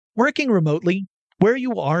Working remotely, where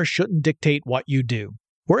you are shouldn't dictate what you do.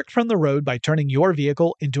 Work from the road by turning your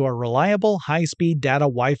vehicle into a reliable high-speed data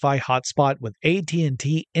Wi-Fi hotspot with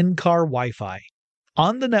AT&T in-car Wi-Fi.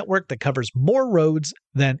 On the network that covers more roads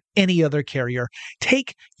than any other carrier,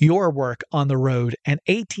 take your work on the road and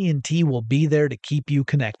AT&T will be there to keep you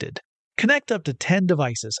connected. Connect up to 10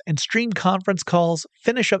 devices and stream conference calls,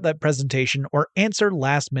 finish up that presentation, or answer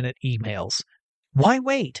last-minute emails. Why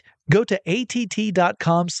wait? Go to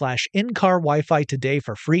att.com/in-car Wi-Fi today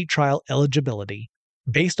for free trial eligibility.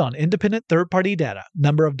 Based on independent third-party data,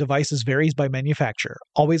 number of devices varies by manufacturer.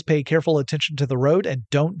 Always pay careful attention to the road and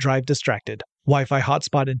don't drive distracted. Wi-Fi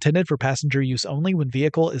hotspot intended for passenger use only when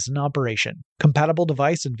vehicle is in operation. Compatible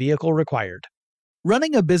device and vehicle required.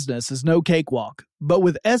 Running a business is no cakewalk, but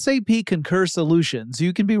with SAP Concur Solutions,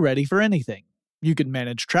 you can be ready for anything. You can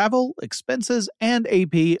manage travel, expenses, and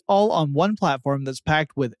AP all on one platform that's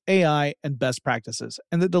packed with AI and best practices,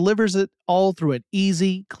 and that delivers it all through an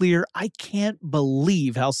easy, clear, I can't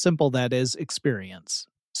believe how simple that is experience.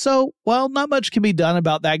 So, while not much can be done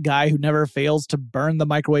about that guy who never fails to burn the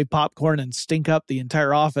microwave popcorn and stink up the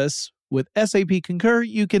entire office, with SAP Concur,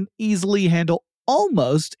 you can easily handle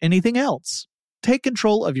almost anything else. Take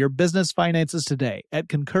control of your business finances today at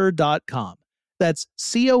Concur.com. That's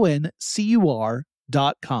CONCUR.com.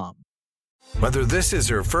 Whether this is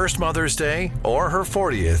her first Mother's Day or her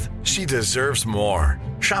 40th, she deserves more.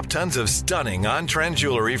 Shop tons of stunning on-trend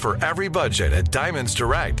jewelry for every budget at Diamonds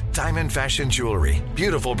Direct. Diamond fashion jewelry,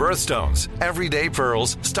 beautiful birthstones, everyday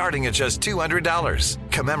pearls starting at just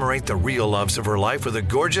 $200. Commemorate the real loves of her life with a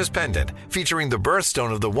gorgeous pendant featuring the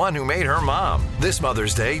birthstone of the one who made her mom. This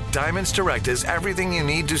Mother's Day, Diamonds Direct is everything you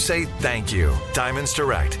need to say thank you. Diamonds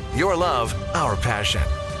Direct, your love, our passion.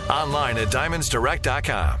 Online at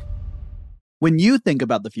diamondsdirect.com. When you think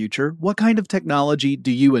about the future, what kind of technology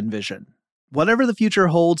do you envision? Whatever the future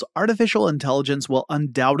holds, artificial intelligence will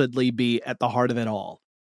undoubtedly be at the heart of it all.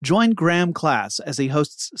 Join Graham Class as he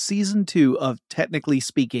hosts Season 2 of Technically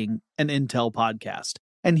Speaking, an Intel podcast,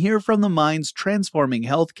 and hear from the minds transforming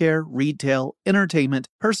healthcare, retail, entertainment,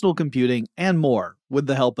 personal computing, and more with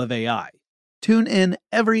the help of AI. Tune in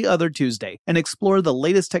every other Tuesday and explore the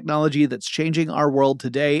latest technology that's changing our world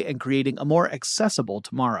today and creating a more accessible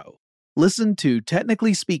tomorrow. Listen to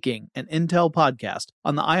Technically Speaking, an Intel podcast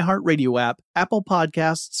on the iHeartRadio app, Apple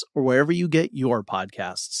Podcasts, or wherever you get your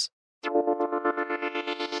podcasts.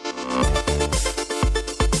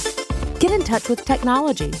 Get in touch with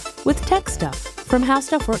technology with Tech Stuff from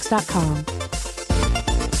HowStuffWorks.com.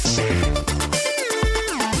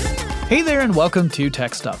 Hey there and welcome to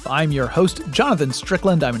Tech Stuff. I'm your host, Jonathan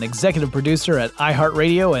Strickland. I'm an executive producer at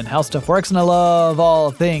iHeartRadio and How Stuff Works, and I love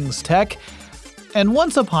all things tech. And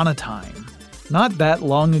once upon a time, not that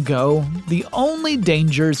long ago, the only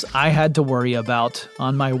dangers I had to worry about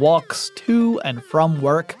on my walks to and from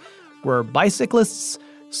work were bicyclists,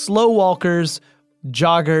 slow walkers,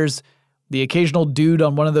 joggers, the occasional dude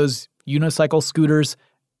on one of those unicycle scooters,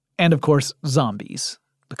 and of course, zombies,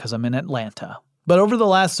 because I'm in Atlanta. But over the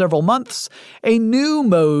last several months, a new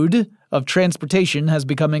mode of transportation has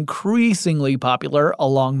become increasingly popular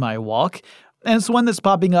along my walk, and it's one that's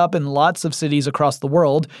popping up in lots of cities across the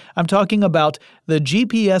world. I'm talking about the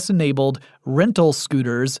GPS-enabled rental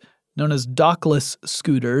scooters, known as dockless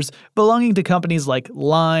scooters, belonging to companies like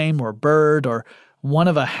Lime or Bird or one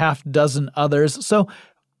of a half dozen others. So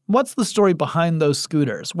what's the story behind those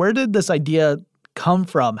scooters? Where did this idea come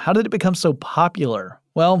from? How did it become so popular?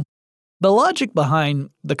 Well, the logic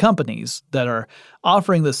behind the companies that are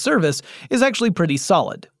offering this service is actually pretty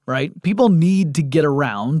solid, right? People need to get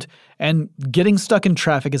around, and getting stuck in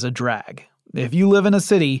traffic is a drag. If you live in a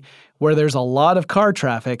city where there's a lot of car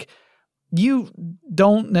traffic, you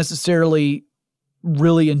don't necessarily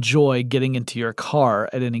really enjoy getting into your car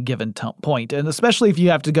at any given point, and especially if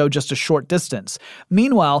you have to go just a short distance.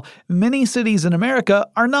 Meanwhile, many cities in America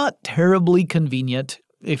are not terribly convenient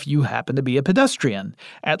if you happen to be a pedestrian.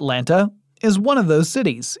 Atlanta is one of those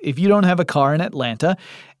cities. If you don't have a car in Atlanta,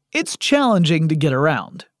 it's challenging to get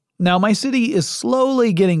around. Now, my city is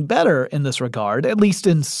slowly getting better in this regard, at least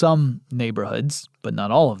in some neighborhoods, but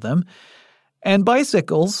not all of them. And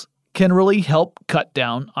bicycles can really help cut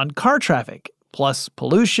down on car traffic. Plus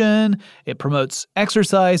pollution, it promotes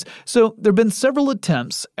exercise. So there have been several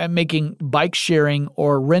attempts at making bike sharing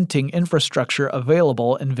or renting infrastructure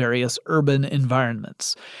available in various urban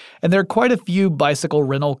environments. And there are quite a few bicycle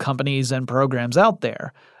rental companies and programs out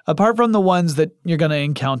there, apart from the ones that you're going to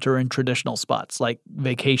encounter in traditional spots like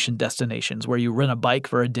vacation destinations where you rent a bike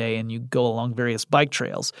for a day and you go along various bike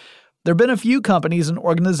trails. There have been a few companies and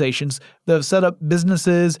organizations that have set up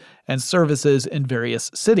businesses and services in various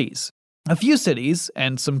cities. A few cities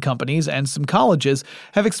and some companies and some colleges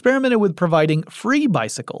have experimented with providing free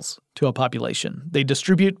bicycles to a population. They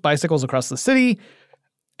distribute bicycles across the city,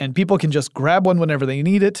 and people can just grab one whenever they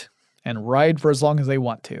need it and ride for as long as they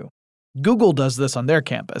want to. Google does this on their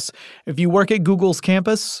campus. If you work at Google's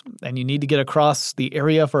campus and you need to get across the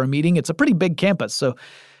area for a meeting, it's a pretty big campus. So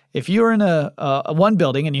if you're in a one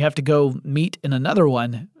building and you have to go meet in another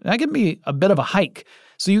one, that can be a bit of a hike.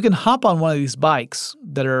 So you can hop on one of these bikes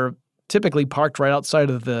that are typically parked right outside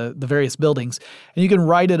of the various buildings, and you can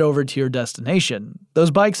ride it over to your destination.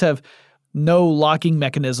 Those bikes have no locking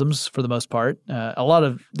mechanisms for the most part. A lot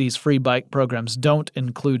of these free bike programs don't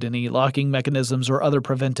include any locking mechanisms or other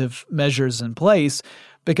preventive measures in place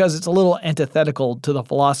because it's a little antithetical to the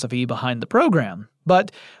philosophy behind the program.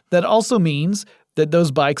 But that also means that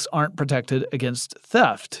those bikes aren't protected against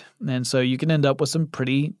theft. And so you can end up with some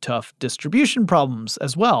pretty tough distribution problems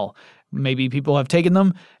as well. Maybe people have taken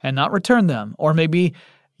them and not returned them. Or maybe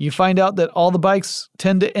you find out that all the bikes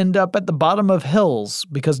tend to end up at the bottom of hills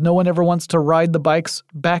because no one ever wants to ride the bikes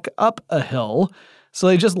back up a hill. So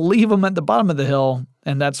they just leave them at the bottom of the hill,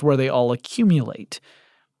 and that's where they all accumulate.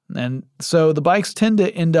 And so the bikes tend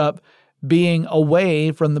to end up being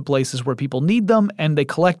away from the places where people need them, and they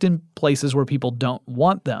collect in places where people don't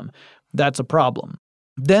want them. That's a problem.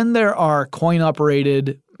 Then there are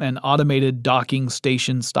coin-operated and automated docking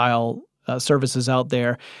station-style services out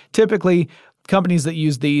there. Typically, companies that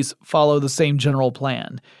use these follow the same general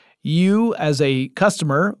plan. You, as a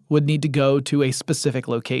customer, would need to go to a specific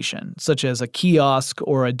location, such as a kiosk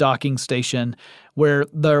or a docking station, where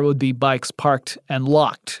there would be bikes parked and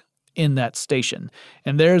locked in that station.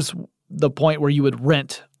 And there's the point where you would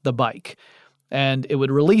rent the bike. And it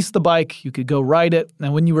would release the bike, you could go ride it,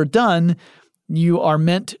 and when you were done, you are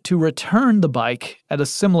meant to return the bike at a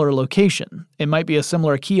similar location. It might be a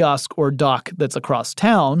similar kiosk or dock that's across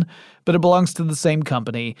town, but it belongs to the same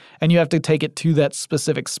company, and you have to take it to that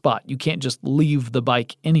specific spot. You can't just leave the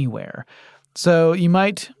bike anywhere. So you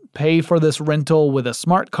might pay for this rental with a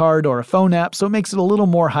smart card or a phone app, so it makes it a little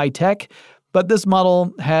more high-tech, but this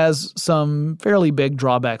model has some fairly big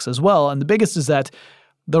drawbacks as well, and the biggest is that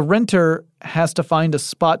the renter has to find a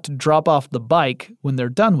spot to drop off the bike when they're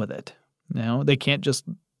done with it. They can't just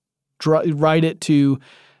ride it to,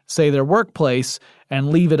 say, their workplace and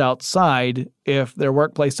leave it outside if their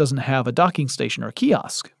workplace doesn't have a docking station or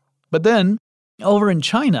kiosk. But then, over in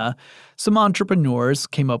China, some entrepreneurs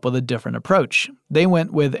came up with a different approach. They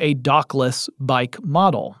went with a dockless bike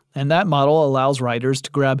model, and that model allows riders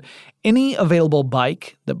to grab any available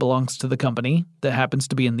bike that belongs to the company that happens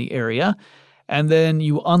to be in the area, and then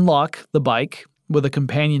you unlock the bike with a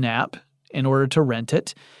companion app in order to rent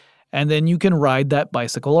it. And then you can ride that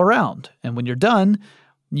bicycle around. And when you're done,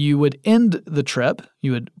 you would end the trip.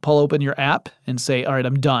 You would pull open your app and say, all right,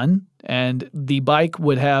 I'm done. And the bike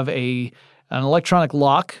would have an electronic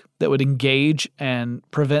lock that would engage and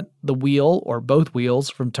prevent the wheel or both wheels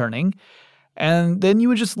from turning. And then you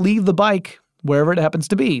would just leave the bike wherever it happens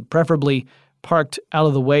to be, preferably parked out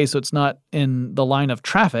of the way so it's not in the line of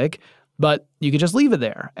traffic. But you could just leave it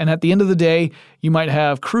there. And at the end of the day, you might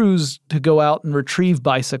have crews to go out and retrieve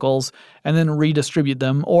bicycles and then redistribute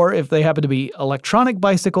them. Or if they happen to be electronic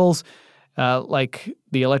bicycles, like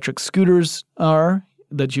the electric scooters are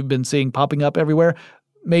that you've been seeing popping up everywhere,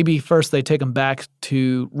 maybe first they take them back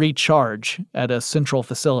to recharge at a central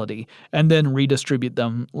facility and then redistribute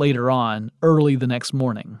them later on, early the next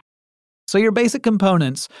morning. So your basic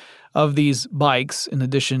components of these bikes, in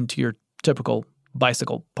addition to your typical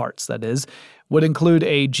bicycle parts, that is, would include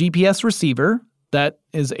a GPS receiver that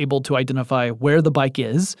is able to identify where the bike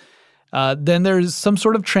is. Then there's some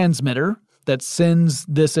sort of transmitter that sends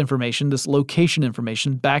this information, this location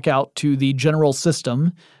information, back out to the general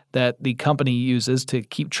system that the company uses to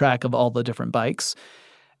keep track of all the different bikes.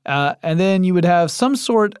 And then you would have some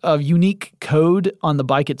sort of unique code on the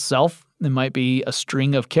bike itself. It might be a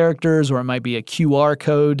string of characters or it might be a QR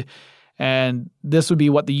code. And this would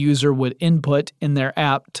be what the user would input in their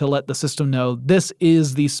app to let the system know this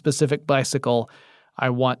is the specific bicycle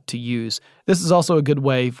I want to use. This is also a good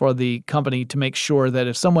way for the company to make sure that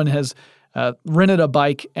if someone has rented a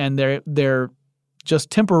bike and they're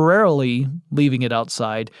just temporarily leaving it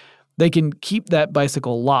outside, they can keep that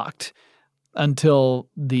bicycle locked until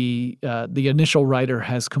the initial rider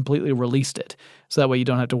has completely released it. So that way you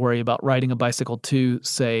don't have to worry about riding a bicycle to,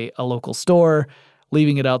 say, a local store,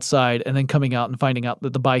 leaving it outside, and then coming out and finding out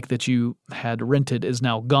that the bike that you had rented is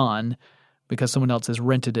now gone because someone else has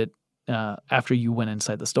rented it after you went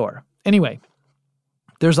inside the store. Anyway,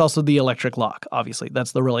 There's also the electric lock, obviously.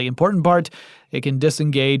 That's the really important part. It can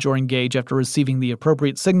disengage or engage after receiving the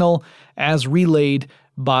appropriate signal as relayed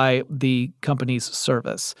by the company's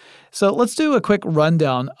service. So let's do a quick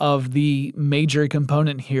rundown of the major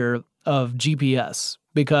component here of GPS,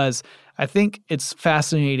 because I think it's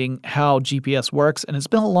fascinating how GPS works, and it's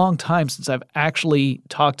been a long time since I've actually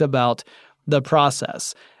talked about the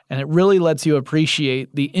process, and it really lets you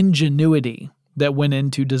appreciate the ingenuity that went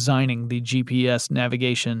into designing the GPS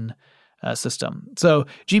navigation system. So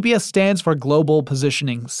GPS stands for Global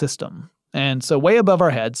Positioning System, and so way above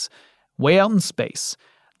our heads, way out in space,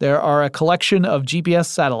 there are a collection of GPS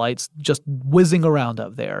satellites just whizzing around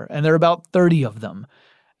up there, and there are about 30 of them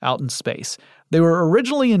out in space. They were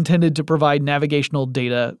originally intended to provide navigational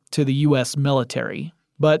data to the U.S. military,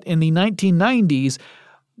 but in the 1990s,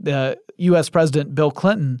 the U.S. President Bill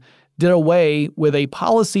Clinton did away with a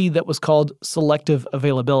policy that was called selective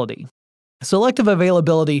availability. Selective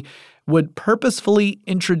availability would purposefully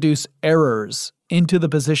introduce errors into the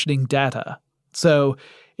positioning data. So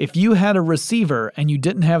if you had a receiver and you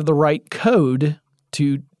didn't have the right code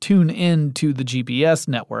to tune in to the GPS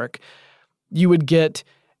network, you would get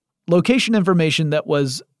location information that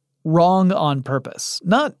was wrong on purpose.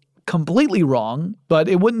 Not completely wrong, but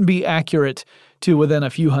it wouldn't be accurate to within a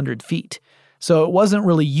few hundred feet. So it wasn't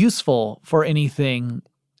really useful for anything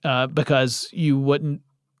because you wouldn't,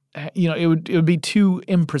 it would be too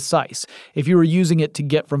imprecise. If you were using it to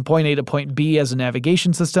get from point A to point B as a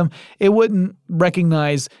navigation system, it wouldn't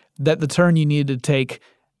recognize that the turn you needed to take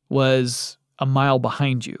was a mile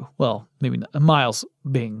behind you. Well, maybe not, miles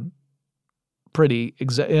being pretty,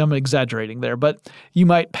 I'm exaggerating there, but you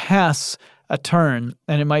might pass a turn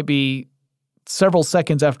and it might be several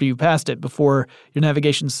seconds after you passed it before your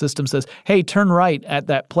navigation system says, hey, turn right at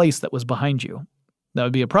that place that was behind you. That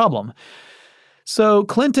would be a problem. So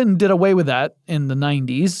Clinton did away with that in the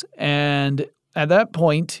 90s, and at that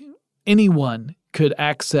point, anyone could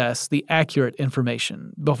access the accurate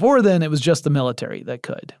information. Before then, it was just the military that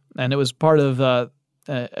could, and it was part of a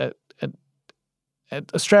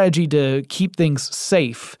strategy to keep things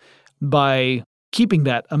safe by keeping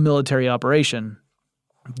that a military operation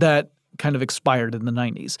that kind of expired in the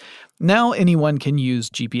 90s. Now anyone can use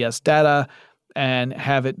GPS data and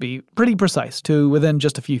have it be pretty precise to within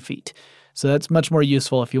just a few feet. So that's much more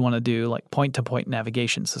useful if you want to do like point-to-point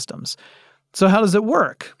navigation systems. So how does it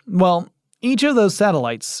work? Well, each of those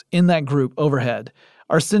satellites in that group overhead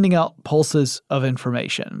are sending out pulses of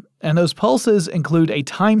information. And those pulses include a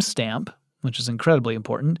timestamp, which is incredibly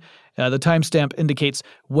important. The timestamp indicates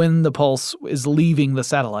when the pulse is leaving the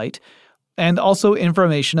satellite, and also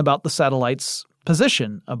information about the satellite's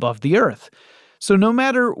position above the Earth. So no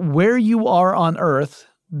matter where you are on Earth,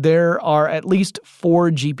 there are at least 4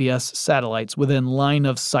 GPS satellites within line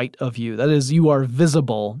of sight of you. That is, you are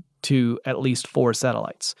visible to at least 4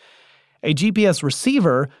 satellites. A GPS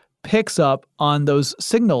receiver picks up on those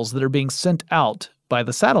signals that are being sent out by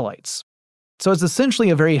the satellites. So it's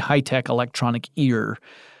essentially a very high-tech electronic ear.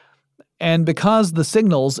 And because the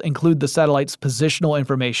signals include the satellite's positional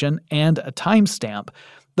information and a timestamp,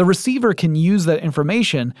 the receiver can use that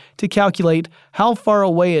information to calculate how far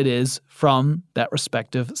away it is from that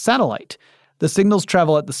respective satellite. The signals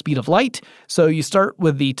travel at the speed of light, so you start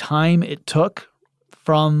with the time it took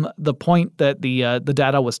from the point that the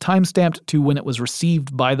data was timestamped to when it was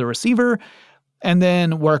received by the receiver, and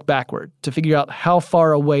then work backward to figure out how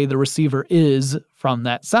far away the receiver is from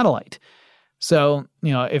that satellite. So,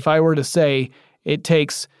 if I were to say it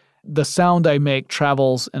takes the sound I make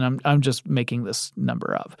travels, and I'm just making this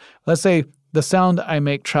number up. Let's say the sound I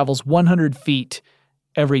make travels 100 feet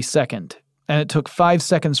every second, and it took 5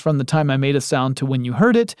 seconds from the time I made a sound to when you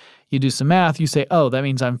heard it. You do some math, you say, oh, that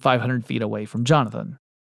means I'm 500 feet away from Jonathan.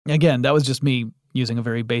 Again, that was just me using a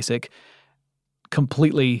very basic,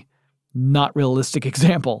 completely not realistic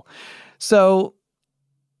example. So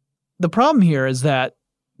the problem here is that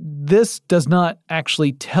this does not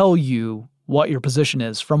actually tell you what your position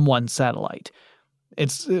is from one satellite.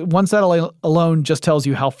 It's one satellite alone just tells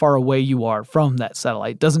you how far away you are from that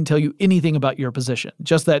satellite. It doesn't tell you anything about your position,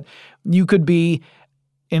 just that you could be,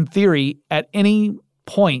 in theory, at any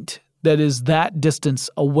point that is that distance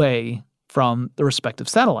away from the respective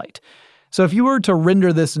satellite. So if you were to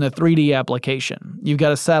render this in a 3D application, you've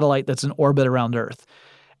got a satellite that's in orbit around Earth,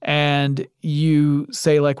 and you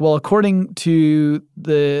say like, well, according to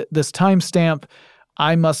this timestamp,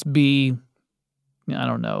 I must be, I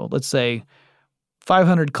don't know, let's say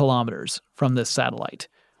 500 kilometers from this satellite.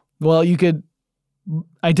 Well, you could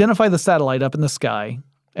identify the satellite up in the sky,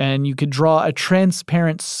 and you could draw a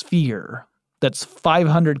transparent sphere that's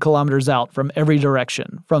 500 kilometers out from every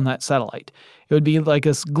direction from that satellite. It would be like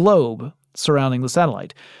a globe surrounding the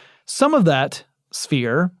satellite. Some of that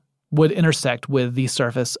sphere would intersect with the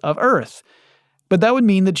surface of Earth. But that would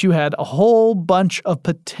mean that you had a whole bunch of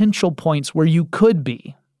potential points where you could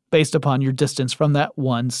be based upon your distance from that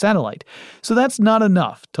one satellite. So that's not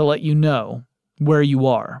enough to let you know where you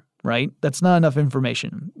are, right? That's not enough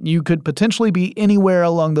information. You could potentially be anywhere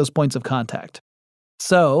along those points of contact.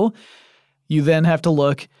 So you then have to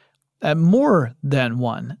look at more than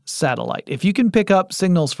one satellite. If you can pick up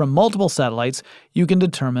signals from multiple satellites, you can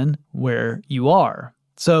determine where you are.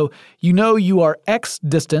 So you know you are X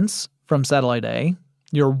distance from satellite A,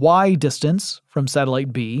 your Y distance from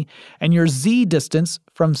satellite B, and your Z distance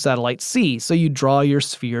from satellite C. So you draw your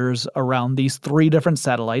spheres around these 3 different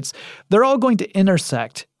satellites. They're all going to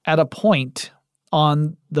intersect at a point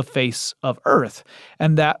on the face of Earth,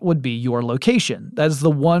 and that would be your location. That is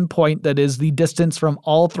the one point that is the distance from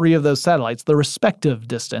all 3 of those satellites, the respective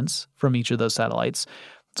distance from each of those satellites.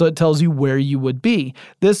 So it tells you where you would be.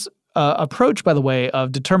 This approach, by the way,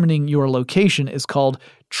 of determining your location is called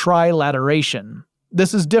trilateration.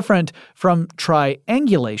 This is different from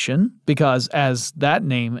triangulation because, as that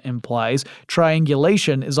name implies,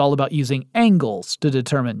 triangulation is all about using angles to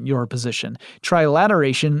determine your position.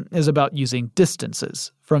 Trilateration is about using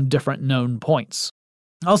distances from different known points.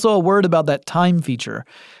 Also, a word about that time feature.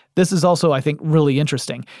 This is also, I think, really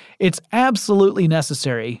interesting. It's absolutely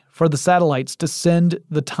necessary for the satellites to send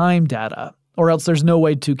the time data, or else there's no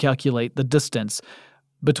way to calculate the distance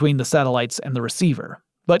between the satellites and the receiver.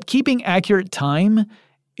 But keeping accurate time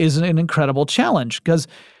is an incredible challenge because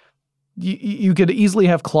you could easily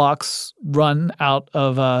have clocks run out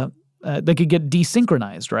of they could get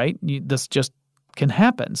desynchronized, right? This just can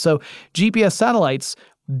happen. So GPS satellites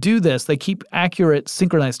do this. They keep accurate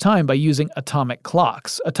synchronized time by using atomic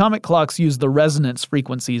clocks. Atomic clocks use the resonance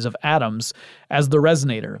frequencies of atoms as the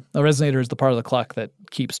resonator. The resonator is the part of the clock that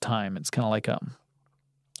keeps time. It's kind of like a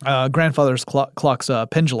grandfather's clock's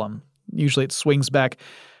pendulum. Usually it swings back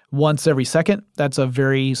once every second. That's a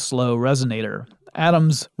very slow resonator.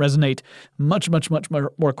 Atoms resonate much, much, much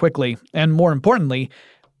more quickly. And more importantly,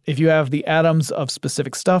 if you have the atoms of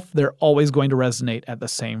specific stuff, they're always going to resonate at the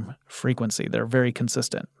same frequency. They're very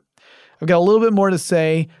consistent. I've got a little bit more to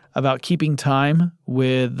say about keeping time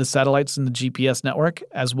with the satellites in the GPS network,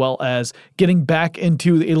 as well as getting back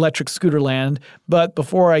into the electric scooter land. But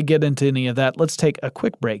before I get into any of that, let's take a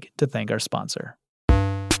quick break to thank our sponsor.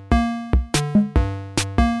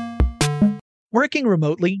 Working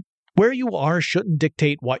remotely, where you are shouldn't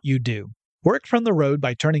dictate what you do. Work from the road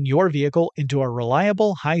by turning your vehicle into a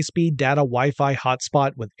reliable high-speed data Wi-Fi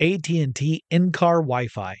hotspot with AT&T in-car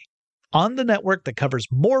Wi-Fi. On the network that covers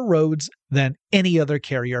more roads than any other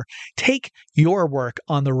carrier, take your work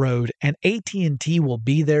on the road and AT&T will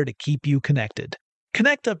be there to keep you connected.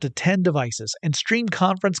 Connect up to 10 devices and stream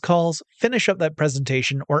conference calls, finish up that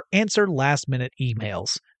presentation, or answer last-minute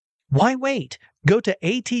emails. Why wait? Go to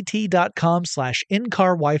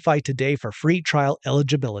att.com/in-car Wi-Fi today for free trial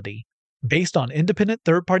eligibility. Based on independent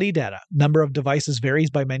third-party data, number of devices varies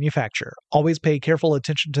by manufacturer. Always pay careful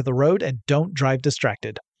attention to the road and don't drive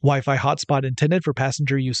distracted. Wi-Fi hotspot intended for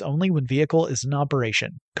passenger use only when vehicle is in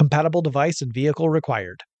operation. Compatible device and vehicle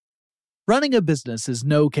required. Running a business is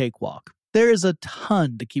no cakewalk. There is a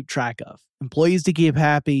ton to keep track of. Employees to keep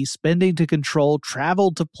happy, spending to control,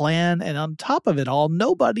 travel to plan, and on top of it all,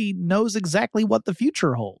 nobody knows exactly what the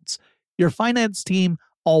future holds. Your finance team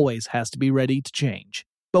always has to be ready to change.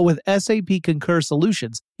 But with SAP Concur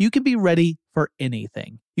Solutions, you can be ready for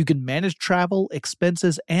anything. You can manage travel,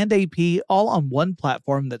 expenses, and AP all on one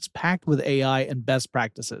platform that's packed with AI and best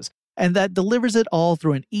practices, and that delivers it all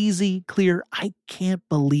through an easy, clear, I can't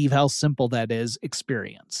believe how simple that is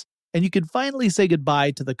experience. And you can finally say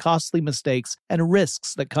goodbye to the costly mistakes and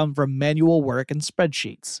risks that come from manual work and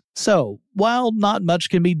spreadsheets. So, while not much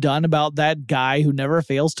can be done about that guy who never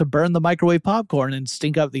fails to burn the microwave popcorn and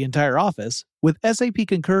stink up the entire office, with SAP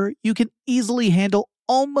Concur, you can easily handle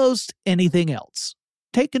almost anything else.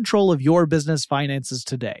 Take control of your business finances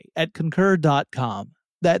today at concur.com.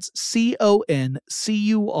 That's CONCUR.com.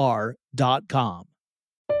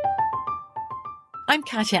 I'm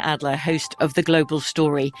Katya Adler, host of The Global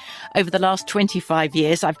Story. Over the last 25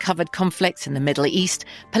 years, I've covered conflicts in the Middle East,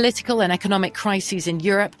 political and economic crises in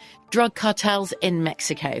Europe, drug cartels in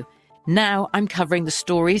Mexico. Now I'm covering the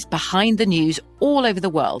stories behind the news all over the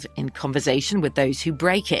world in conversation with those who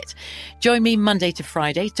break it. Join me Monday to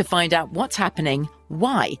Friday to find out what's happening,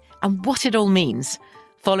 why, and what it all means.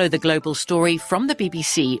 Follow The Global Story from the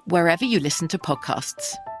BBC wherever you listen to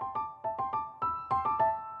podcasts.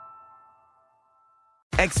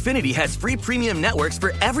 Xfinity has free premium networks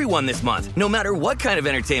for everyone this month, no matter what kind of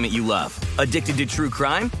entertainment you love. Addicted to true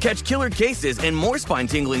crime? Catch killer cases and more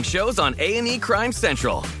spine-tingling shows on A&E Crime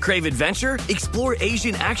Central. Crave adventure? Explore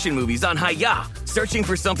Asian action movies on Hi-Ya. Searching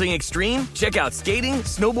for something extreme? Check out skating,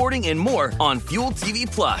 snowboarding, and more on Fuel TV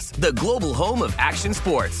Plus, the global home of action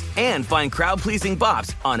sports. And find crowd-pleasing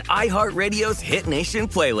bops on iHeartRadio's Hit Nation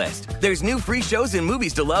playlist. There's new free shows and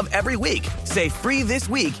movies to love every week. Say free this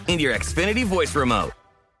week in your Xfinity voice remote.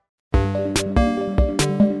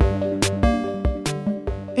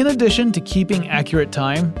 In addition to keeping accurate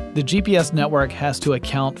time, the GPS network has to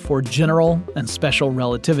account for general and special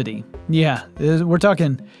relativity. Yeah, we're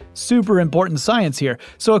talking super important science here.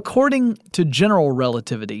 So according to general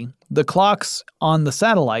relativity, the clocks on the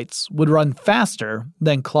satellites would run faster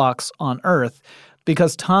than clocks on Earth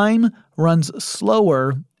because time runs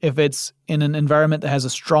slower if it's in an environment that has a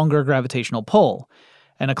stronger gravitational pull.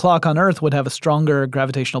 And a clock on Earth would have a stronger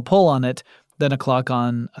gravitational pull on it than a clock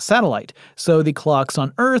on a satellite. So the clocks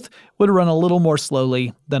on Earth would run a little more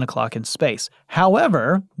slowly than a clock in space.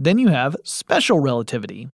 However, then you have special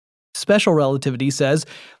relativity. Special relativity says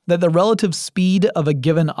that the relative speed of a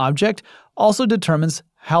given object also determines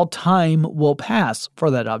how time will pass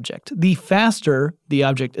for that object. The faster the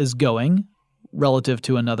object is going relative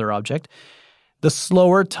to another object, the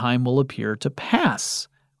slower time will appear to pass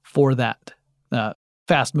for that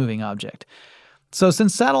fast-moving object. So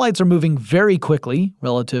since satellites are moving very quickly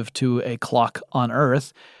relative to a clock on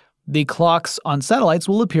Earth, the clocks on satellites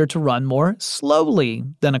will appear to run more slowly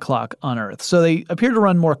than a clock on Earth. So they appear to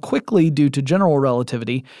run more quickly due to general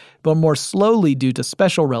relativity, but more slowly due to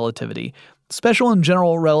special relativity. Special and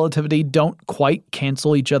general relativity don't quite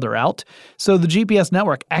cancel each other out, so the GPS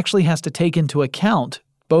network actually has to take into account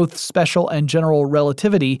both special and general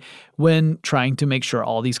relativity when trying to make sure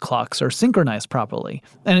all these clocks are synchronized properly.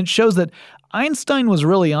 And it shows that Einstein was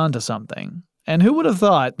really onto something. And who would have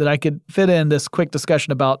thought that I could fit in this quick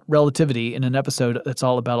discussion about relativity in an episode that's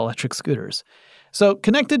all about electric scooters? So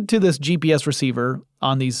connected to this GPS receiver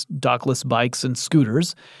on these dockless bikes and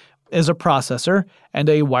scooters is a processor and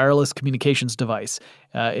a wireless communications device.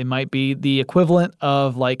 It might be the equivalent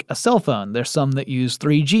of like a cell phone. There's some that use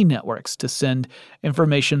 3G networks to send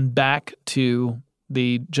information back to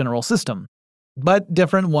the general system. But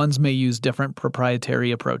different ones may use different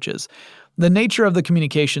proprietary approaches. The nature of the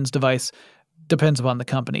communications device depends upon the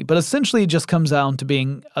company, but essentially it just comes down to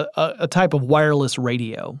being a type of wireless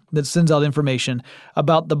radio that sends out information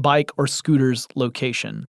about the bike or scooter's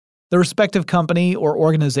location. The respective company or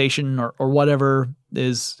organization or whatever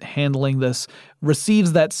is handling this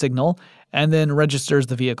receives that signal and then registers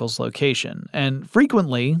the vehicle's location, and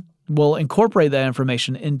frequently will incorporate that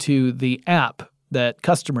information into the app that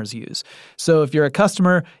customers use. So if you're a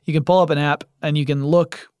customer, you can pull up an app and you can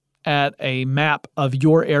look at a map of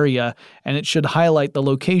your area, and it should highlight the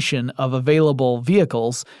location of available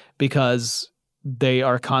vehicles because they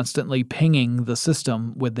are constantly pinging the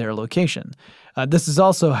system with their location. This is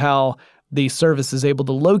also how the service is able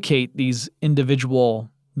to locate these individual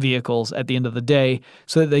vehicles at the end of the day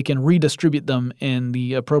so that they can redistribute them in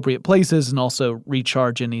the appropriate places and also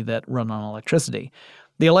recharge any that run on electricity.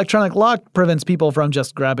 The electronic lock prevents people from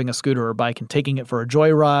just grabbing a scooter or bike and taking it for a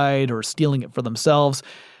joyride or stealing it for themselves.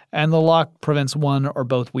 And the lock prevents one or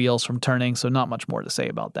both wheels from turning, so not much more to say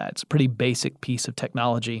about that. It's a pretty basic piece of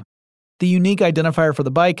technology. The unique identifier for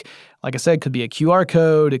the bike, like I said, could be a QR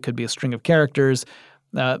code, it could be a string of characters,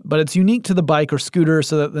 but it's unique to the bike or scooter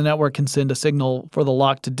so that the network can send a signal for the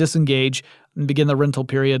lock to disengage and begin the rental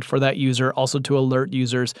period for that user, also to alert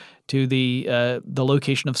users to the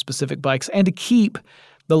location of specific bikes and to keep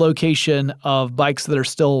the location of bikes that are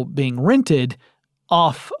still being rented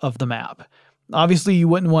off of the map. Obviously, you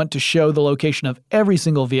wouldn't want to show the location of every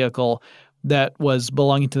single vehicle that was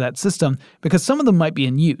belonging to that system because some of them might be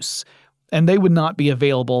in use and they would not be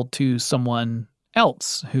available to someone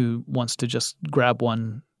else who wants to just grab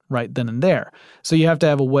one right then and there. So you have to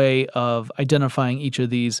have a way of identifying each of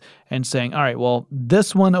these and saying, all right, well,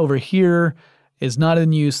 this one over here is not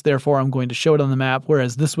in use, therefore I'm going to show it on the map,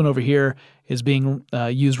 whereas this one over here is being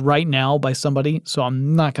used right now by somebody, so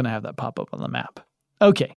I'm not going to have that pop up on the map.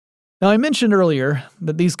 Okay. Now, I mentioned earlier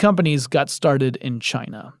that these companies got started in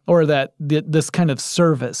China, or that this kind of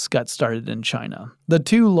service got started in China. The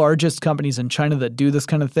two largest companies in China that do this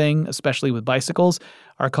kind of thing, especially with bicycles,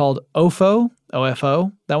 are called OFO,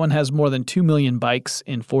 OFO. That one has more than 2 million bikes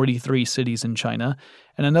in 43 cities in China,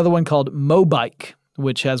 and another one called Mobike,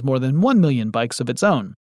 which has more than 1 million bikes of its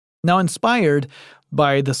own. Now, inspired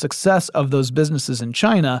by the success of those businesses in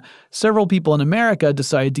China, several people in America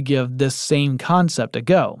decided to give this same concept a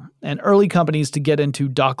go. And early companies to get into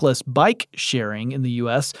dockless bike sharing in the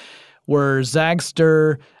U.S. were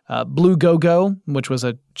Zagster, Blue Gogo, which was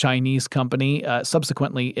a Chinese company.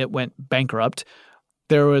 Subsequently, it went bankrupt.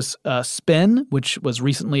 There was Spin, which was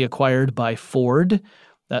recently acquired by Ford.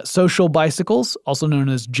 Social Bicycles, also known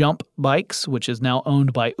as Jump Bikes, which is now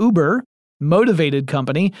owned by Uber. Motivated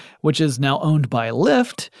Company, which is now owned by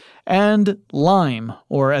Lyft. And Lime,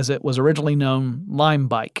 or as it was originally known, Lime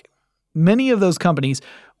Bike. Many of those companies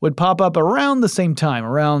would pop up around the same time,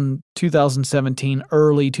 around 2017,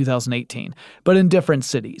 early 2018, but in different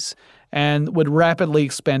cities, and would rapidly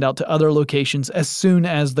expand out to other locations as soon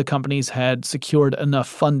as the companies had secured enough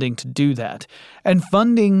funding to do that. And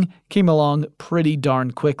funding came along pretty darn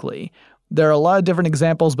quickly. There are a lot of different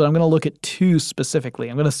examples, but I'm going to look at two specifically.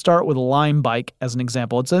 I'm going to start with Lime Bike as an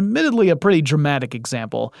example. It's admittedly a pretty dramatic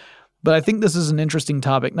example, but I think this is an interesting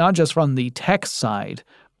topic, not just from the tech side,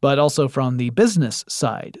 but also from the business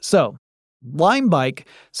side. So, Lime Bike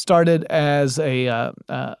started as a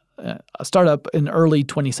startup in early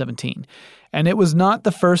 2017. And it was not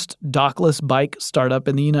the first dockless bike startup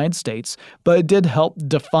in the United States, but it did help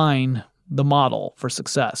define the model for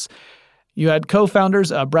success. You had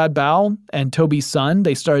co-founders Brad Bao and Toby Sun.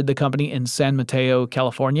 They started the company in San Mateo,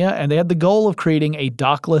 California, and they had the goal of creating a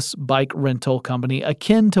dockless bike rental company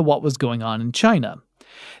akin to what was going on in China.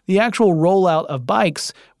 The actual rollout of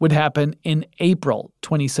bikes would happen in April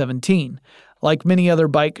 2017. Like many other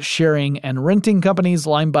bike sharing and renting companies,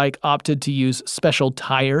 Lime Bike opted to use special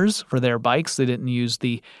tires for their bikes. They didn't use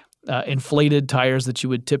the inflated tires that you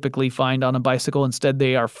would typically find on a bicycle. Instead,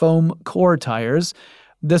 they are foam core tires.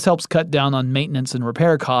 This helps cut down on maintenance and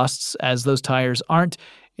repair costs, as those tires aren't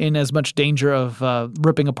in as much danger of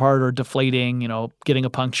ripping apart or deflating, getting a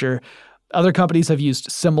puncture. Other companies have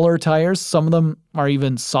used similar tires. Some of them are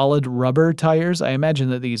even solid rubber tires. I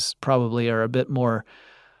imagine that these probably are a bit more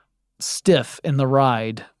stiff in the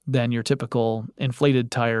ride than your typical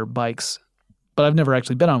inflated tire bikes, but I've never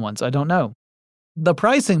actually been on one, so I don't know. The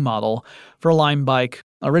pricing model for Lime Bike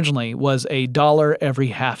originally was $1 every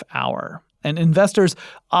half hour, and investors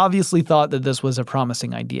obviously thought that this was a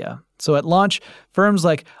promising idea. So at launch, firms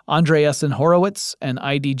like Andreessen Horowitz and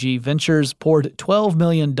IDG Ventures poured $12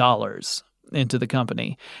 million into the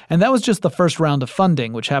company. And that was just the first round of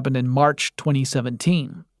funding, which happened in March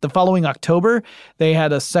 2017. The following October, they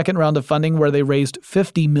had a second round of funding where they raised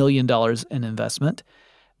 $50 million in investment.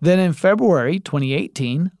 Then in February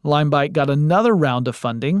 2018, Lime Bike got another round of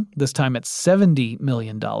funding, this time at $70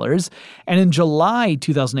 million. And in July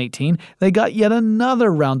 2018, they got yet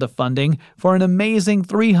another round of funding for an amazing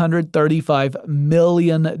 $335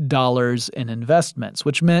 million in investments,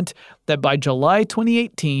 which meant that by July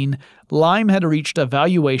 2018, Lime had reached a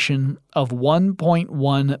valuation of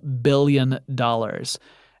 $1.1 billion.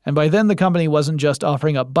 And by then, the company wasn't just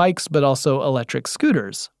offering up bikes, but also electric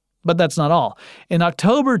scooters. But that's not all. In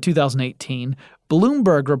October 2018,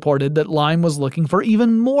 Bloomberg reported that Lime was looking for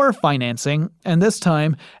even more financing, and this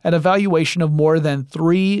time at a valuation of more than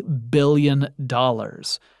 $3 billion.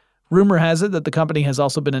 Rumor has it that the company has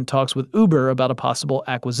also been in talks with Uber about a possible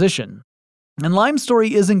acquisition. And Lime's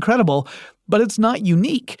story is incredible, but it's not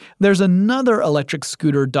unique. There's another electric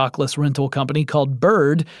scooter dockless rental company called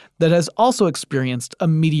Bird that has also experienced a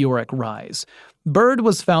meteoric rise. Bird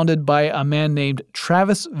was founded by a man named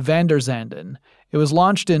Travis Vanderzanden. It was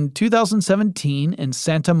launched in 2017 in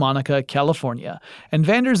Santa Monica, California, and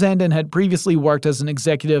Vanderzanden had previously worked as an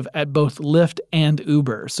executive at both Lyft and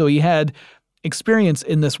Uber, so he had experience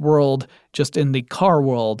in this world, just in the car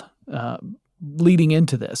world, leading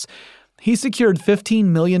into this. He secured $15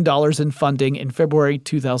 million in funding in February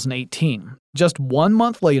 2018. Just 1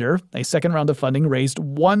 month later, a second round of funding raised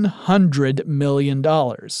 $100 million.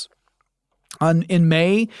 In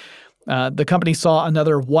May, the company saw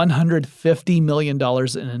another $150 million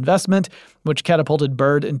in investment, which catapulted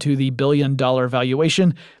Bird into the billion-dollar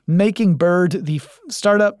valuation, making Bird the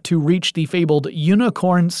startup to reach the fabled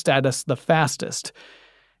unicorn status the fastest.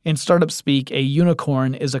 In startup speak, a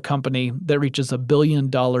unicorn is a company that reaches $1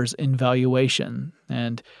 billion in valuation,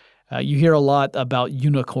 and you hear a lot about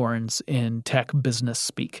unicorns in tech business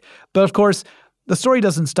speak. But of course, the story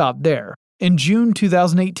doesn't stop there. In June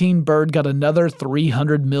 2018, Bird got another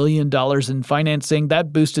 $300 million in financing.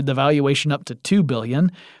 That boosted the valuation up to $2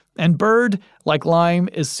 billion. And Bird, like Lime,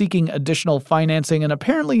 is seeking additional financing and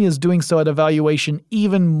apparently is doing so at a valuation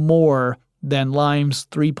even more than Lime's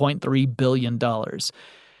 $3.3 billion.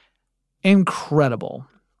 Incredible.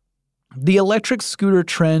 The electric scooter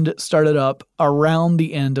trend started up around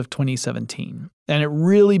the end of 2017. and it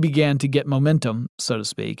really began to get momentum, so to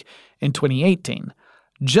speak, in 2018.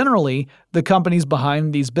 Generally, the companies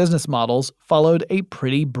behind these business models followed a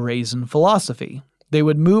pretty brazen philosophy. They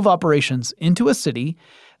would move operations into a city,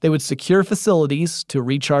 they would secure facilities to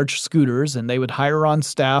recharge scooters, and they would hire on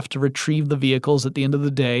staff to retrieve the vehicles at the end of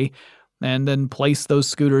the day, and then place those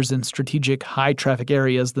scooters in strategic high-traffic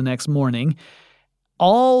areas the next morning,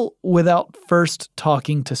 all without first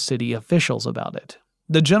talking to city officials about it.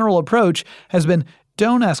 The general approach has been,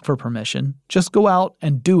 don't ask for permission, just go out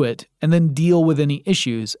and do it, and then deal with any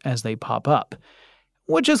issues as they pop up,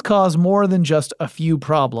 which has caused more than just a few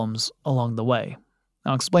problems along the way.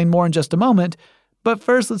 I'll explain more in just a moment, but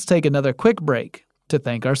first let's take another quick break to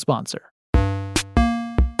thank our sponsor.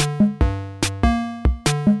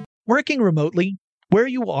 Working remotely, where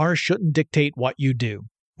you are shouldn't dictate what you do.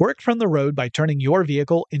 Work from the road by turning your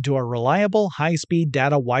vehicle into a reliable high-speed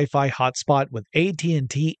data Wi-Fi hotspot with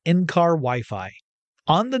AT&T in-car Wi-Fi.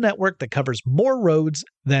 On the network that covers more roads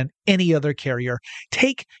than any other carrier,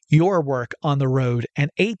 take your work on the road and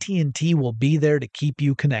AT&T will be there to keep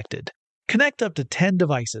you connected. Connect up to 10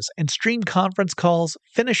 devices and stream conference calls,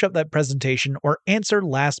 finish up that presentation, or answer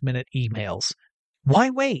last-minute emails. Why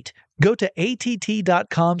wait? Go to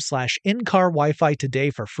att.com/in-car Wi-Fi today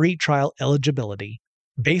for free trial eligibility.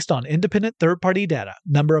 Based on independent third-party data,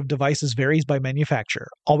 number of devices varies by manufacturer.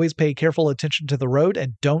 Always pay careful attention to the road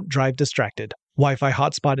and don't drive distracted. Wi-Fi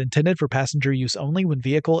hotspot intended for passenger use only when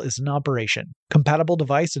vehicle is in operation. Compatible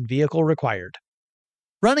device and vehicle required.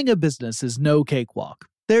 Running a business is no cakewalk.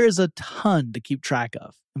 There is a ton to keep track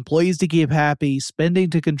of. Employees to keep happy,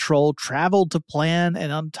 spending to control, travel to plan,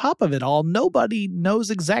 and on top of it all, nobody knows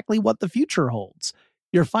exactly what the future holds.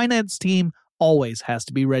 Your finance team always has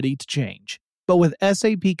to be ready to change. But with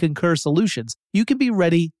SAP Concur Solutions, you can be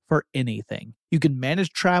ready for anything. You can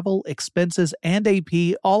manage travel, expenses, and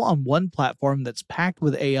AP all on one platform that's packed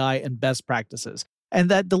with AI and best practices, and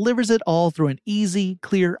that delivers it all through an easy,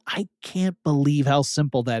 clear, I can't believe how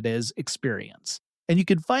simple that is experience. And you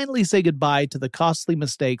can finally say goodbye to the costly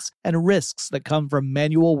mistakes and risks that come from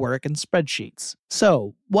manual work and spreadsheets.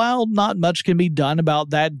 So, while not much can be done about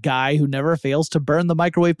that guy who never fails to burn the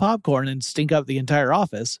microwave popcorn and stink up the entire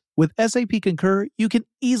office, with SAP Concur, you can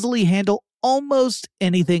easily handle almost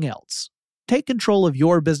anything else. Take control of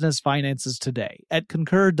your business finances today at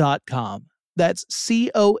Concur.com. That's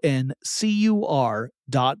CONCUR.com.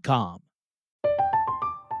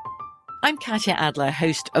 I'm Katya Adler,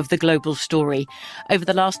 host of The Global Story. Over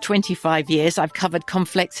the last 25 years, I've covered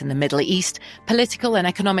conflicts in the Middle East, political and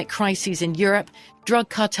economic crises in Europe, drug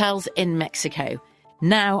cartels in Mexico.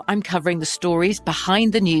 Now I'm covering the stories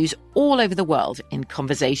behind the news all over the world in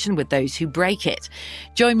conversation with those who break it.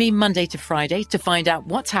 Join me Monday to Friday to find out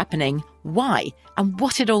what's happening, why, and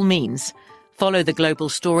what it all means. Follow The Global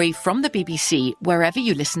Story from the BBC wherever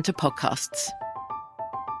you listen to podcasts.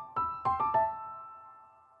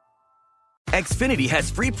 Xfinity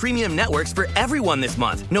has free premium networks for everyone this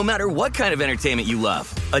month, no matter what kind of entertainment you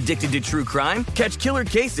love. Addicted to true crime? Catch killer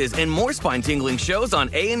cases and more spine-tingling shows on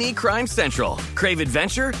A&E Crime Central. Crave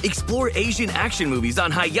adventure? Explore Asian action movies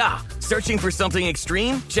on Hi-YAH. Searching for something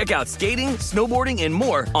extreme? Check out skating, snowboarding, and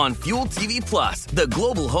more on Fuel TV Plus, the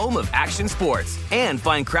global home of action sports. And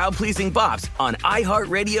find crowd-pleasing bops on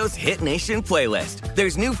iHeartRadio's Hit Nation playlist.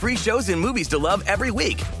 There's new free shows and movies to love every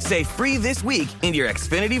week. Say free this week in your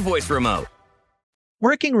Xfinity voice remote.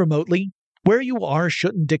 Working remotely, where you are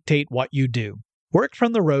shouldn't dictate what you do. Work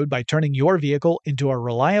from the road by turning your vehicle into a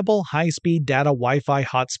reliable high-speed data Wi-Fi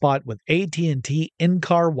hotspot with AT&T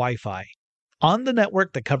in-car Wi-Fi. On the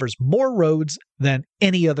network that covers more roads than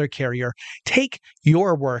any other carrier, take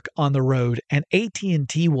your work on the road and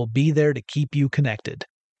AT&T will be there to keep you connected.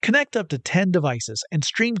 Connect up to 10 devices and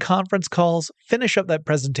stream conference calls, finish up that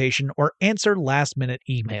presentation, or answer last-minute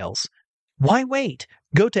emails. Why wait?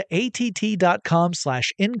 Go to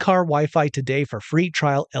att.com/in-car Wi-Fi today for free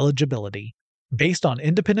trial eligibility. Based on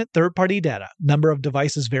independent third-party data, number of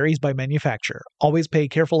devices varies by manufacturer. Always pay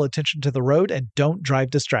careful attention to the road and don't drive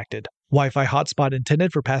distracted. Wi-Fi hotspot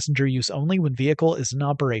intended for passenger use only when vehicle is in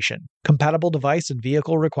operation. Compatible device and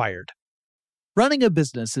vehicle required. Running a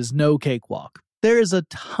business is no cakewalk. There is a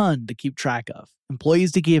ton to keep track of.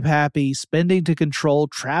 Employees to keep happy, spending to control,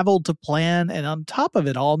 travel to plan, and on top of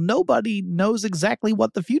it all, nobody knows exactly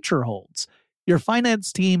what the future holds. Your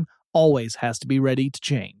finance team always has to be ready to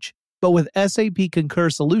change. But with SAP Concur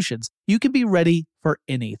Solutions, you can be ready for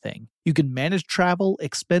anything. You can manage travel,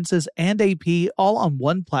 expenses, and AP all on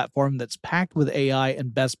one platform that's packed with AI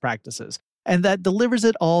and best practices, and that delivers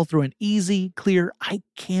it all through an easy, clear, I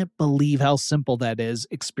can't believe how simple that is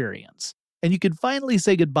experience. and you can finally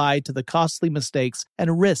say goodbye to the costly mistakes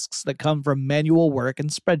and risks that come from manual work and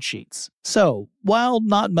spreadsheets. So, while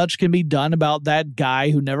not much can be done about that guy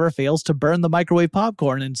who never fails to burn the microwave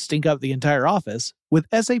popcorn and stink up the entire office, with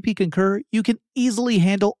SAP Concur, you can easily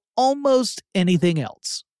handle almost anything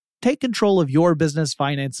else. Take control of your business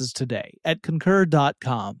finances today at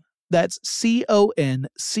Concur.com. That's CONCUR.com.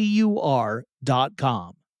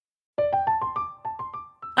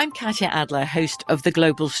 I'm Katya Adler, host of The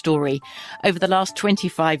Global Story. Over the last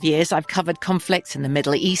 25 years, I've covered conflicts in the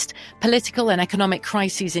Middle East, political and economic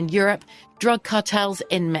crises in Europe, drug cartels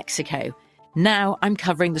in Mexico. Now I'm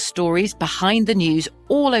covering the stories behind the news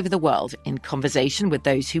all over the world in conversation with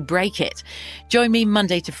those who break it. Join me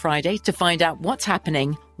Monday to Friday to find out what's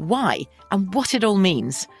happening, why, and what it all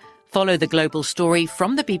means. Follow The Global Story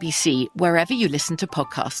from the BBC wherever you listen to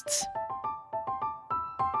podcasts.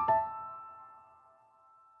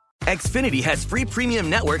 Xfinity has free premium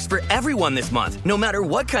networks for everyone this month, no matter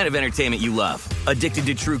what kind of entertainment you love. Addicted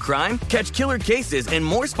to true crime? Catch killer cases and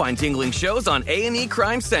more spine-tingling shows on A&E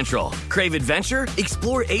Crime Central. Crave adventure?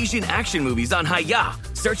 Explore Asian action movies on Hi-YAH.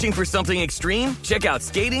 Searching for something extreme? Check out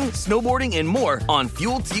skating, snowboarding, and more on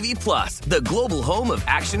Fuel TV Plus, the global home of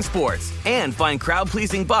action sports. And find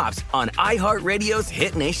crowd-pleasing bops on iHeartRadio's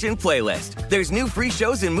Hit Nation playlist. There's new free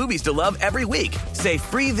shows and movies to love every week. Say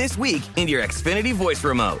free this week in your Xfinity voice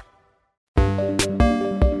remote.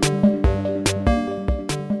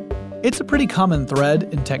 It's a pretty common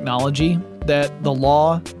thread in technology that the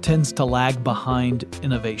law tends to lag behind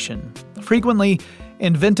innovation. Frequently,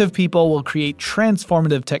 inventive people will create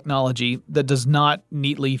transformative technology that does not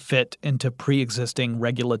neatly fit into pre-existing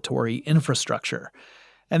regulatory infrastructure.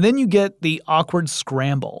 And then you get the awkward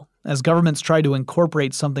scramble as governments try to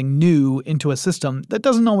incorporate something new into a system that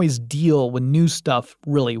doesn't always deal with new stuff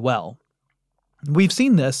really well. We've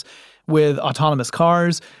seen this with autonomous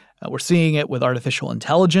cars. We're seeing it with artificial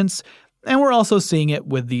intelligence, and we're also seeing it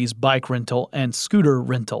with these bike rental and scooter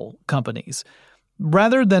rental companies.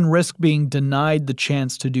 Rather than risk being denied the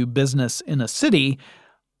chance to do business in a city,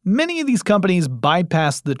 many of these companies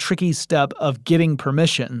bypass the tricky step of getting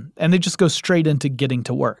permission, and they just go straight into getting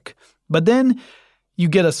to work. But then you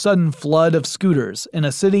get a sudden flood of scooters in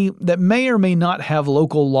a city that may or may not have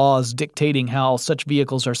local laws dictating how such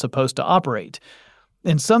vehicles are supposed to operate.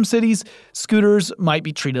 In some cities, scooters might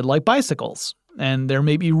be treated like bicycles, and there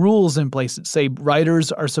may be rules in place that say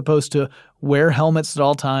riders are supposed to wear helmets at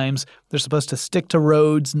all times, they're supposed to stick to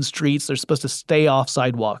roads and streets, they're supposed to stay off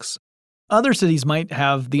sidewalks. Other cities might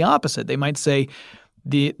have the opposite. They might say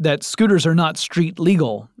that scooters are not street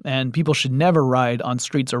legal, and people should never ride on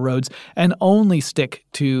streets or roads, and only stick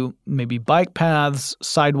to maybe bike paths,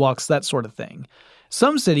 sidewalks, that sort of thing.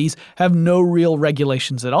 Some cities have no real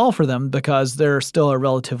regulations at all for them because they're still a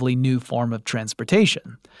relatively new form of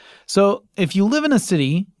transportation. So if you live in a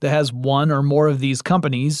city that has one or more of these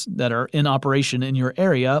companies that are in operation in your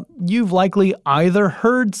area, you've likely either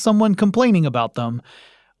heard someone complaining about them,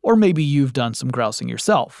 or maybe you've done some grousing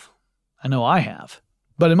yourself. I know I have.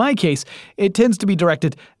 But in my case, it tends to be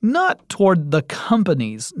directed not toward the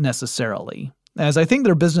companies necessarily, as I think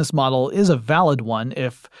their business model is a valid one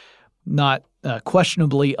if not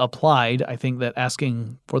questionably applied. I think that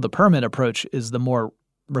asking for the permit approach is the more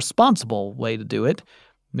responsible way to do it.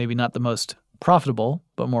 Maybe not the most profitable,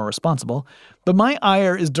 but more responsible. But my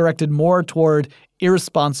ire is directed more toward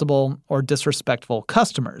irresponsible or disrespectful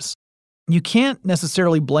customers. You can't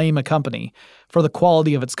necessarily blame a company for the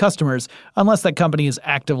quality of its customers unless that company is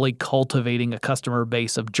actively cultivating a customer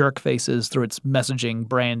base of jerk faces through its messaging,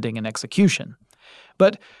 branding, and execution.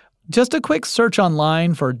 But just a quick search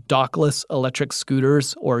online for dockless electric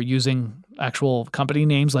scooters or using actual company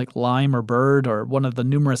names like Lime or Bird or one of the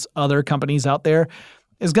numerous other companies out there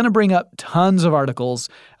is going to bring up tons of articles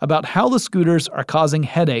about how the scooters are causing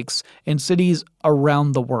headaches in cities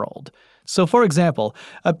around the world. So, for example,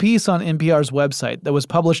 a piece on NPR's website that was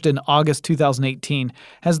published in August 2018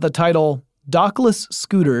 has the title, "Dockless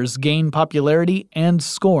Scooters Gain Popularity and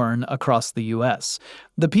Scorn Across the U.S."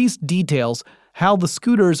 The piece details how the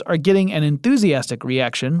scooters are getting an enthusiastic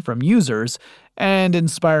reaction from users and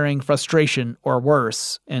inspiring frustration or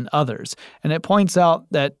worse in others. And it points out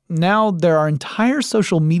that now there are entire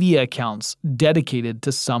social media accounts dedicated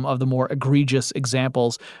to some of the more egregious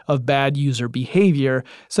examples of bad user behavior,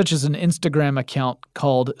 such as an Instagram account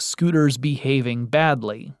called Scooters Behaving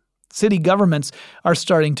Badly. City governments are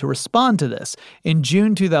starting to respond to this. In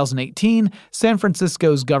June 2018, San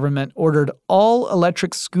Francisco's government ordered all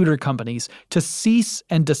electric scooter companies to cease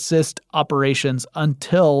and desist operations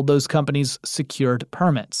until those companies secured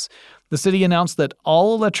permits. The city announced that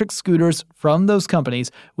all electric scooters from those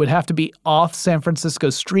companies would have to be off San Francisco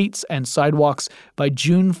streets and sidewalks by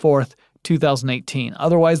June 4th, 2018.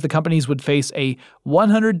 Otherwise, the companies would face a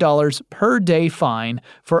 $100 per day fine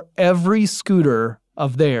for every scooter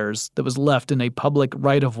of theirs that was left in a public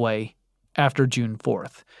right-of-way after June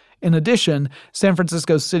 4th. In addition, San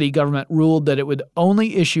Francisco city government ruled that it would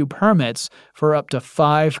only issue permits for up to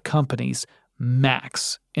 5 companies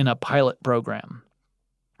max in a pilot program.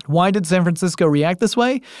 Why did San Francisco react this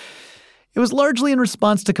way? It was largely in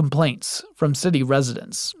response to complaints from city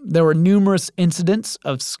residents. There were numerous incidents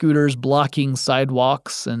of scooters blocking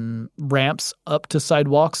sidewalks and ramps up to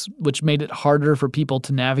sidewalks, which made it harder for people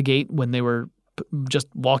to navigate when they were just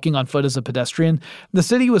walking on foot as a pedestrian. The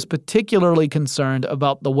city was particularly concerned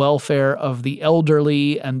about the welfare of the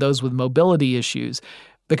elderly and those with mobility issues.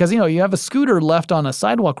 Because, you have a scooter left on a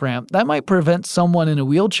sidewalk ramp, that might prevent someone in a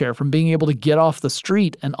wheelchair from being able to get off the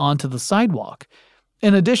street and onto the sidewalk.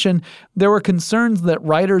 In addition, there were concerns that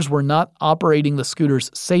riders were not operating the scooters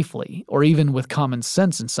safely, or even with common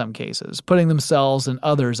sense in some cases, putting themselves and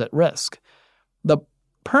others at risk. The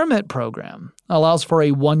permit program allows for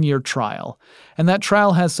a 1-year trial, and that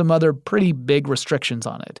trial has some other pretty big restrictions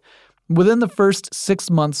on it. Within the first 6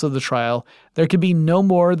 months of the trial, there could be no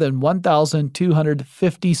more than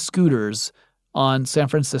 1,250 scooters on San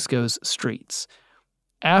Francisco's streets.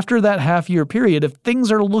 After that half-year period, if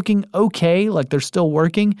things are looking okay, like they're still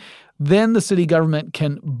working, then the city government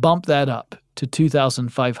can bump that up to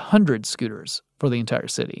 2,500 scooters for the entire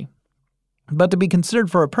city. But to be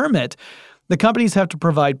considered for a permit, the companies have to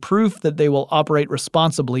provide proof that they will operate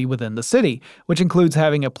responsibly within the city, which includes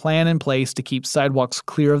having a plan in place to keep sidewalks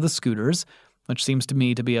clear of the scooters, which seems to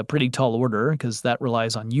me to be a pretty tall order because that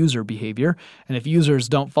relies on user behavior. And if users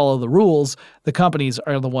don't follow the rules, the companies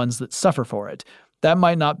are the ones that suffer for it. That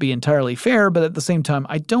might not be entirely fair, but at the same time,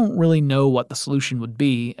 I don't really know what the solution would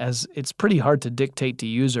be, as it's pretty hard to dictate to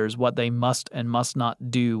users what they must and must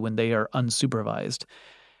not do when they are unsupervised.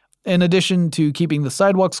 In addition to keeping the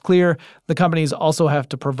sidewalks clear, the companies also have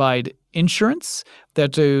to provide insurance. They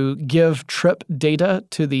have to give trip data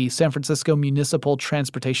to the San Francisco Municipal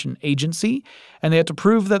Transportation Agency, and they have to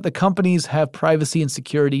prove that the companies have privacy and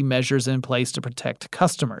security measures in place to protect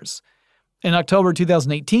customers. In October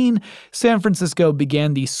 2018, San Francisco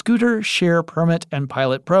began the Scooter Share Permit and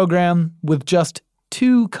Pilot Program with just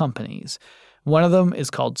 2 companies. One of them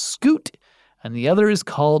is called Scoot, and the other is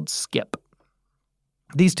called Skip.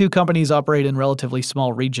 These 2 companies operate in relatively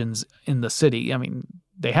small regions in the city. I mean,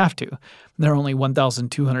 they have to. There are only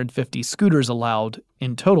 1,250 scooters allowed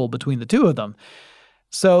in total between the 2 of them.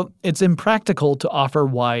 So it's impractical to offer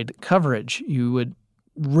wide coverage. You would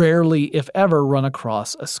rarely, if ever, run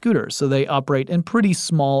across a scooter. So they operate in pretty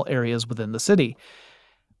small areas within the city.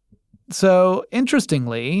 So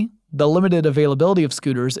interestingly, the limited availability of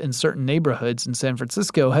scooters in certain neighborhoods in San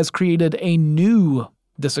Francisco has created a new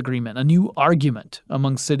disagreement, a new argument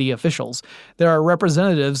among city officials. There are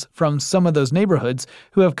representatives from some of those neighborhoods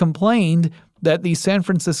who have complained that the San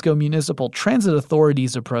Francisco Municipal Transit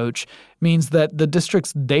Authority's approach means that the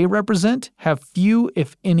districts they represent have few,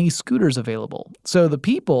 if any, scooters available. So the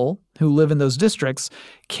people who live in those districts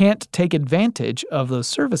can't take advantage of those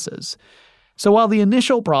services. So while the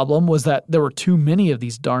initial problem was that there were too many of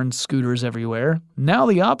these darn scooters everywhere, now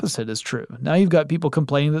the opposite is true. Now you've got people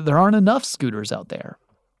complaining that there aren't enough scooters out there.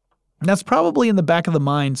 That's probably in the back of the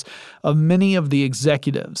minds of many of the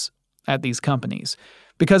executives at these companies.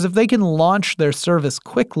 Because if they can launch their service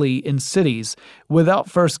quickly in cities without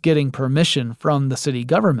first getting permission from the city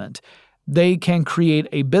government, they can create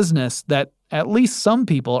a business that at least some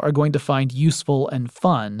people are going to find useful and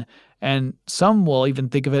fun, and some will even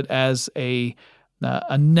think of it as a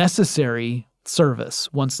necessary service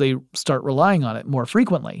once they start relying on it more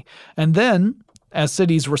frequently. And then, as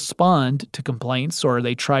cities respond to complaints or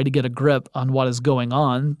they try to get a grip on what is going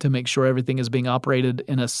on to make sure everything is being operated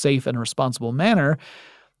in a safe and responsible manner,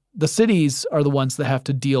 the cities are the ones that have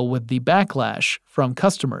to deal with the backlash from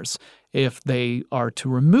customers if they are to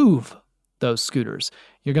remove those scooters.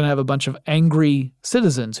 You're going to have a bunch of angry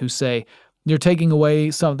citizens who say, you're taking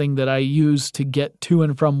away something that I use to get to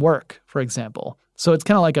and from work, for example. So it's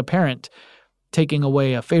kind of like a parent taking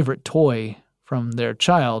away a favorite toy from their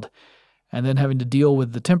child and then having to deal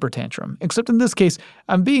with the temper tantrum. Except in this case,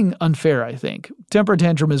 I'm being unfair, I think. Temper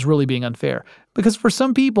tantrum is really being unfair. Because for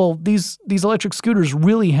some people, these electric scooters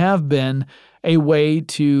really have been a way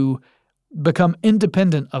to become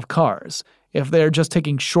independent of cars. If they're just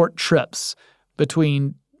taking short trips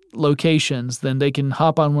between locations, then they can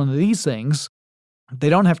hop on one of these things. They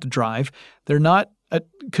don't have to drive. They're not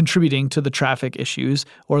contributing to the traffic issues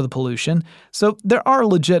or the pollution. So there are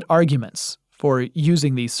legit arguments for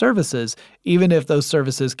using these services, even if those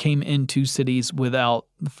services came into cities without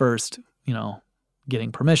first,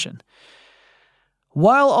 getting permission.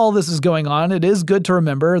 While all this is going on, it is good to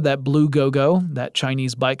remember that Blue Gogo, that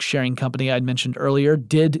Chinese bike sharing company I'd mentioned earlier,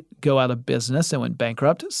 did go out of business and went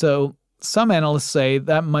bankrupt. So some analysts say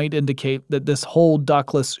that might indicate that this whole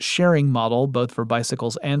dockless sharing model, both for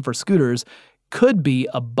bicycles and for scooters, could be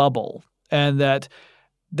a bubble, and that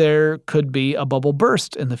there could be a bubble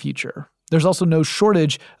burst in the future. There's also no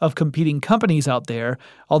shortage of competing companies out there,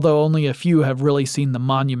 although only a few have really seen the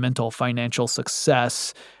monumental financial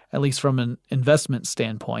success, at least from an investment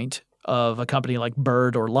standpoint, of a company like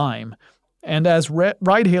Bird or Lime. And as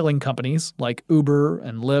ride-hailing companies like Uber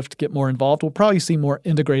and Lyft get more involved, we'll probably see more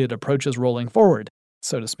integrated approaches rolling forward,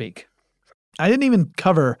 so to speak. I didn't even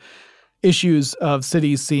cover issues of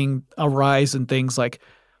cities seeing a rise in things like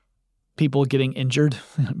people getting injured,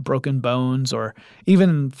 broken bones, or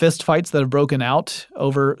even fist fights that have broken out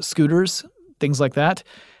over scooters, things like that.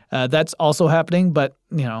 That's also happening, but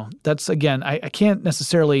that's, again, I can't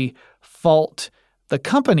necessarily fault the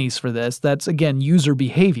companies for this. That's, again, user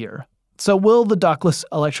behavior. So will the dockless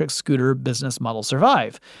electric scooter business model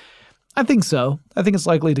survive? I think so. I think it's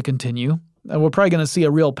likely to continue. And we're probably going to see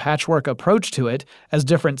a real patchwork approach to it as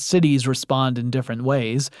different cities respond in different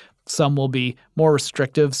ways. Some will be more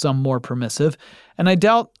restrictive, some more permissive. And I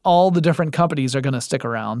doubt all the different companies are going to stick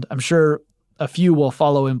around. I'm sure a few will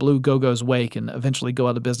follow in Blue Gogo's wake and eventually go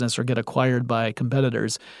out of business or get acquired by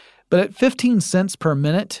competitors. But at 15 cents per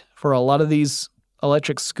minute for a lot of these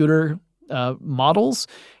electric scooter models,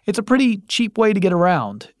 it's a pretty cheap way to get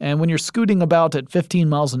around. And when you're scooting about at 15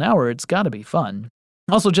 miles an hour, it's got to be fun.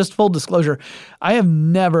 Also, just full disclosure, I have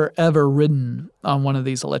never, ever ridden on one of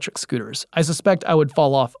these electric scooters. I suspect I would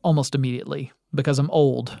fall off almost immediately because I'm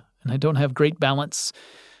old and I don't have great balance.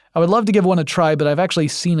 I would love to give one a try, but I've actually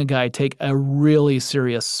seen a guy take a really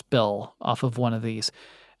serious spill off of one of these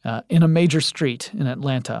in a major street in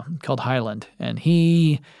Atlanta called Highland, and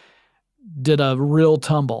he did a real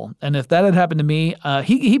tumble. And if that had happened to me,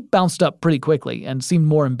 he bounced up pretty quickly and seemed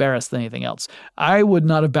more embarrassed than anything else. I would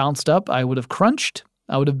not have bounced up. I would have crunched.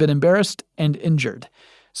 I would have been embarrassed and injured.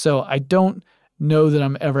 So I don't know that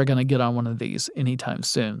I'm ever going to get on one of these anytime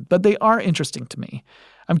soon, but they are interesting to me.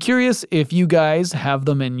 I'm curious if you guys have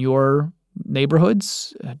them in your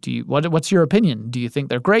neighborhoods. What's your opinion? Do you think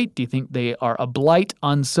they're great? Do you think they are a blight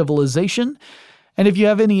on civilization? And if you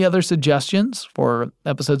have any other suggestions for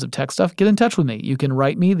episodes of Tech Stuff, get in touch with me. You can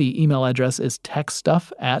write me. The email address is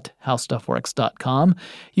techstuff@howstuffworks.com.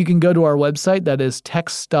 You can go to our website. That is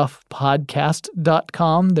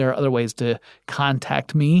techstuffpodcast.com. There are other ways to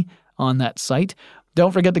contact me on that site.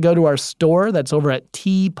 Don't forget to go to our store. That's over at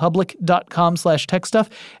tpublic.com/techstuff.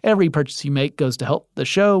 Every purchase you make goes to help the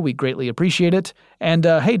show. We greatly appreciate it. And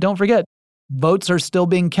hey, don't forget, votes are still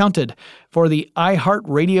being counted for the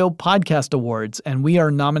iHeartRadio Podcast Awards, and we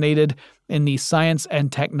are nominated in the Science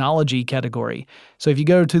and Technology category. So if you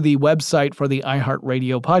go to the website for the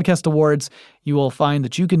iHeartRadio Podcast Awards, you will find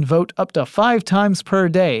that you can vote up to 5 times per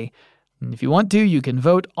day. And if you want to, you can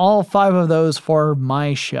vote all 5 of those for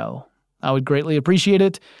my show. I would greatly appreciate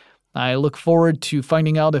it. I look forward to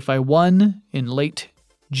finding out if I won in late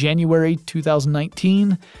January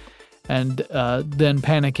 2019, and then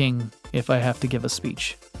panicking if I have to give a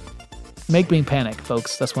speech. Make me panic,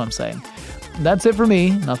 folks. That's what I'm saying. That's it for me,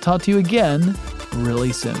 and I'll talk to you again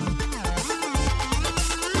really soon.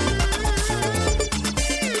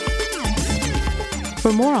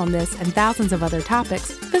 For more on this and thousands of other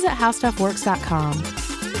topics, visit howstuffworks.com.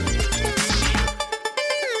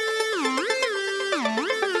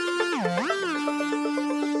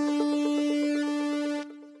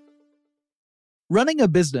 Running a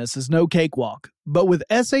business is no cakewalk, but with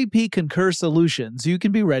SAP Concur Solutions, you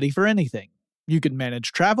can be ready for anything. You can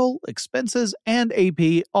manage travel, expenses, and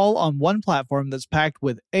AP all on one platform that's packed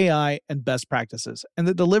with AI and best practices, and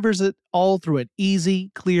that delivers it all through an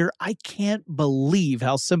easy, clear, I can't believe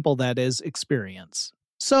how simple that is experience.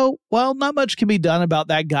 So, while not much can be done about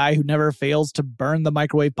that guy who never fails to burn the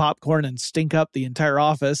microwave popcorn and stink up the entire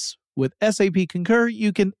office, with SAP Concur,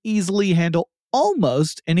 you can easily handle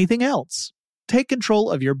almost anything else. Take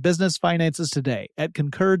control of your business finances today at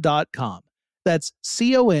Concur.com. That's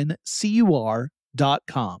CONCUR.com.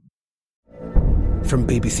 From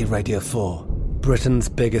BBC Radio 4, Britain's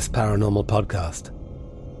biggest paranormal podcast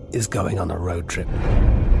is going on a road trip.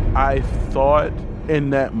 I thought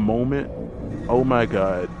in that moment, Oh my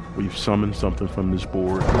God, we've summoned something from this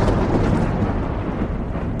board.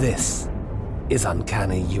 This is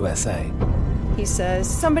Uncanny USA. He says,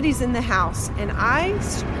 somebody's in the house, and I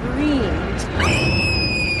screamed.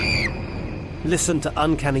 Listen to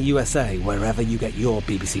Uncanny USA wherever you get your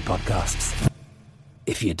BBC podcasts,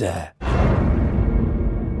 if you dare.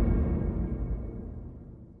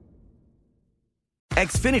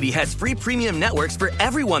 Xfinity has free premium networks for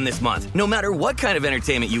everyone this month, no matter what kind of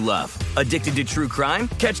entertainment you love. Addicted to true crime?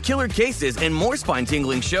 Catch killer cases and more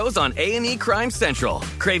spine-tingling shows on A&E Crime Central.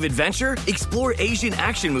 Crave adventure? Explore Asian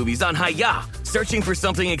action movies on Hi-YAH. Searching for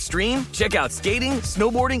something extreme? Check out skating,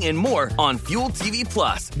 snowboarding, and more on Fuel TV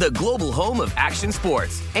Plus, the global home of action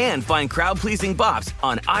sports. And find crowd-pleasing bops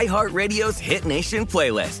on iHeartRadio's Hit Nation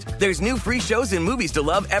playlist. There's new free shows and movies to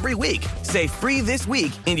love every week. Say free this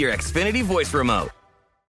week in your Xfinity voice remote.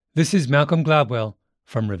 This is Malcolm Gladwell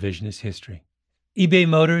from Revisionist History. eBay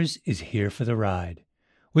Motors is here for the ride.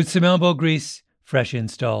 With some elbow grease, fresh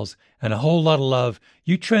installs, and a whole lot of love,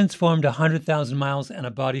 you transformed 100,000 miles and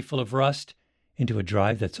a body full of rust into a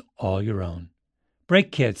drive that's all your own.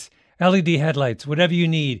 Brake kits, LED headlights, whatever you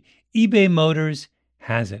need, eBay Motors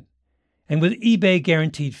has it. And with eBay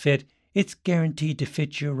Guaranteed Fit, it's guaranteed to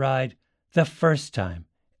fit your ride the first time,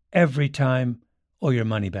 every time, or your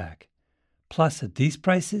money back. Plus, at these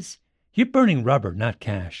prices, you're burning rubber, not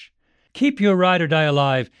cash. Keep your ride or die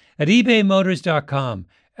alive at ebaymotors.com.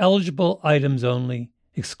 Eligible items only.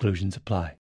 Exclusions apply.